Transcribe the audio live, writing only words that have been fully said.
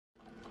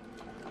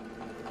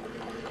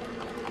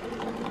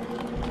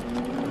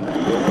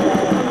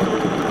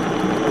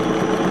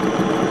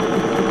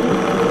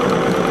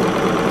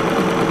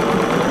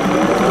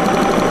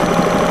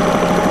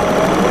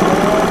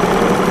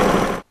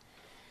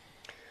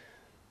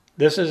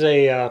This is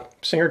a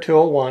Singer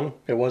 201.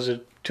 It was a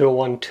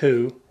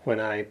 201-2 when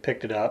I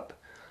picked it up.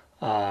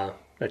 I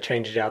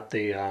changed out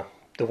the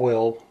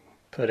wheel,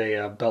 put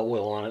a belt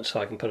wheel on it so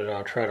I can put it on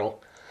a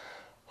treadle.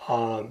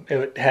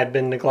 It had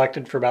been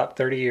neglected for about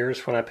 30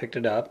 years when I picked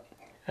it up.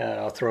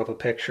 I'll throw up a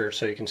picture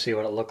so you can see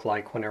what it looked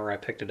like whenever I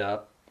picked it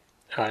up.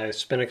 I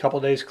spent a couple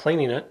days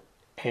cleaning it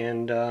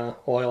and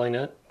oiling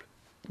it,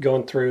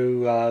 going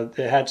through.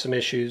 It had some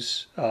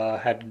issues,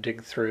 had to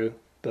dig through,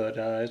 but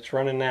it's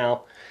running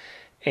now.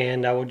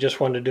 And I just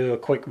wanted to do a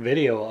quick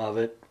video of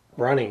it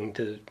running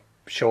to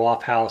show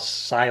off how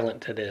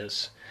silent it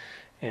is.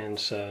 And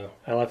so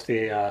I left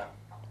the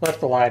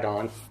light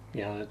on.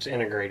 You know, it's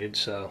integrated,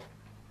 so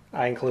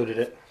I included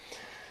it.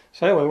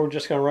 So anyway, we're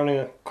just going to run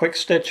a quick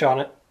stitch on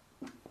it.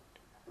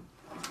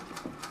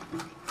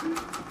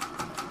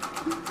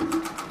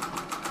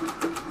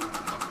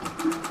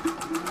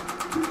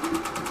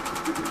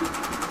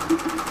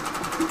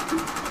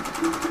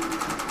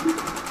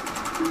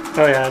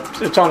 Oh yeah,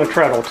 it's on a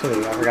treadle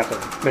too. I forgot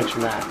to mention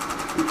that.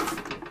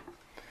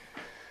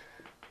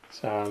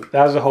 So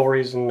that was the whole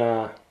reason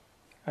I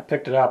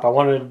picked it up. I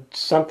wanted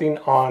something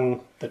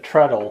on the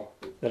treadle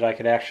that I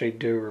could actually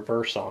do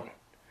reverse on.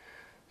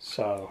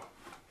 So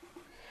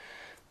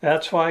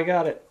that's why I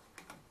got it.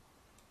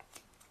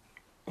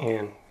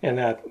 And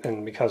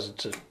because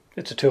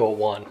it's a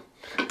 201.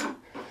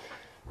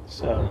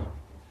 So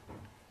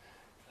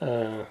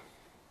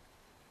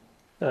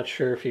not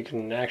sure if you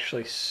can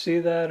actually see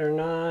that or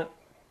not,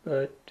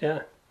 but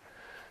yeah.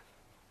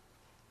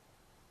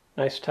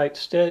 Nice tight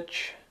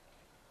stitch.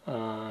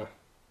 One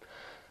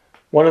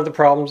of the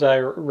problems I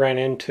ran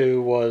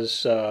into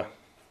was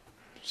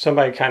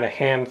somebody kind of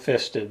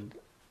ham-fisted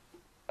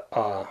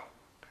on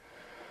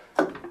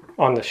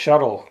the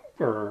shuttle,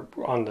 or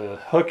on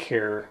the hook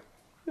here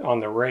on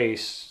the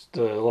race,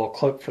 the little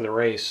clip for the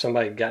race.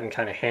 Somebody had gotten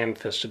kind of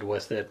ham-fisted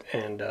with it,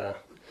 and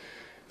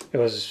it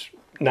was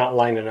not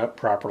lining up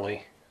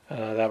properly.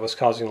 That was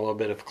causing a little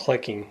bit of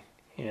clicking,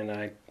 and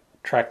I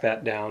tracked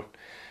that down,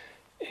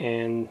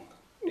 and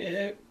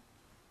it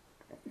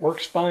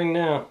works fine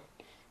now.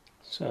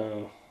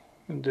 So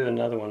I'm gonna do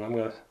another one.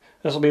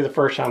 This will be the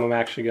first time I'm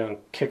actually going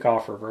to kick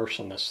off reverse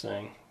on this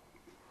thing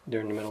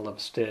during the middle of a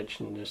stitch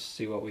and just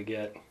see what we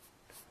get.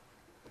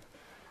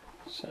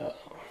 So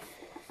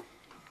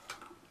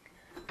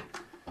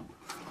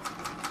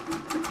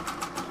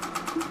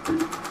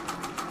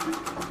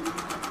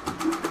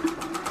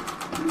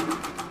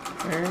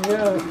there you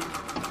go.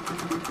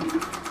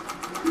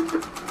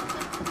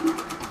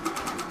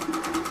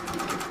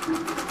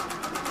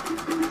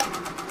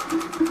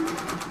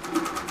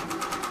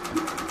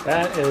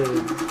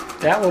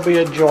 That will be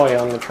a joy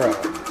on the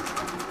treadle.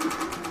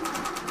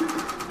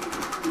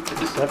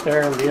 Just sit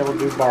there and be able to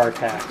do bar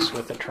tacks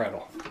with the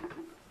treadle.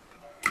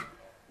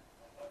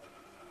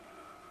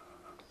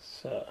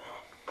 So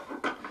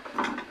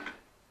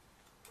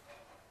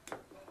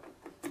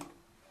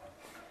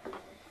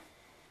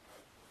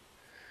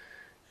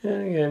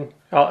and again,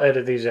 I'll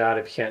edit these out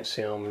if you can't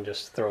see them and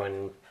just throw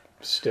in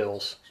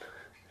stills.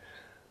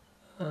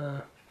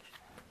 I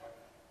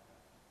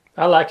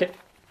like it.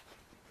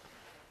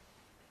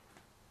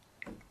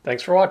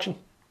 Thanks for watching.